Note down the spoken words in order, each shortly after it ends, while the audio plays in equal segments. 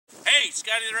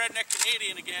Scotty the Redneck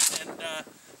Canadian again, and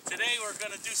today we're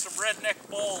going to do some redneck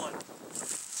bowling.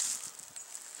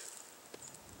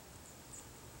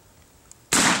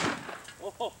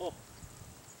 Oh.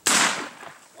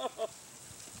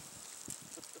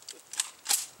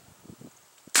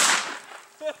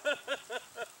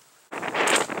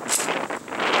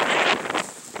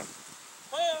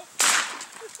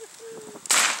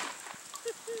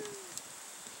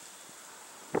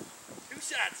 Two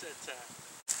shots that time.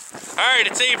 Alright,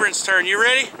 it's Abram's turn. You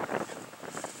ready?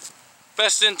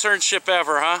 Best internship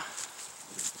ever, huh?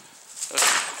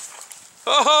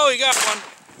 Oh, he got one.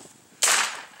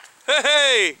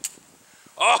 Hey!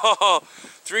 Oh,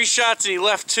 3 shots and he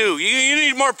left 2. You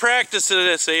need more practice of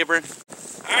this, Abram.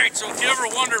 Alright, so if you ever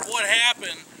wondered what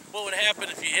would happen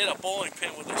if you hit a bowling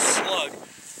pin with a slug,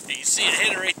 you can see it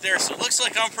hit it right there. So it looks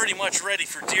like I'm pretty much ready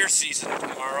for deer season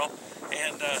tomorrow.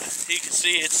 And you can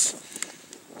see it's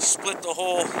split the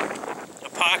whole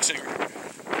epoxy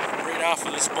right off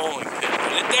of this bowling pin.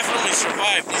 But it definitely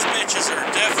survived. These benches are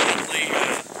definitely,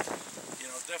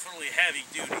 definitely heavy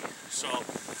duty. So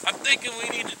I'm thinking we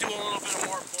need to do a little bit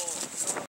more bowling.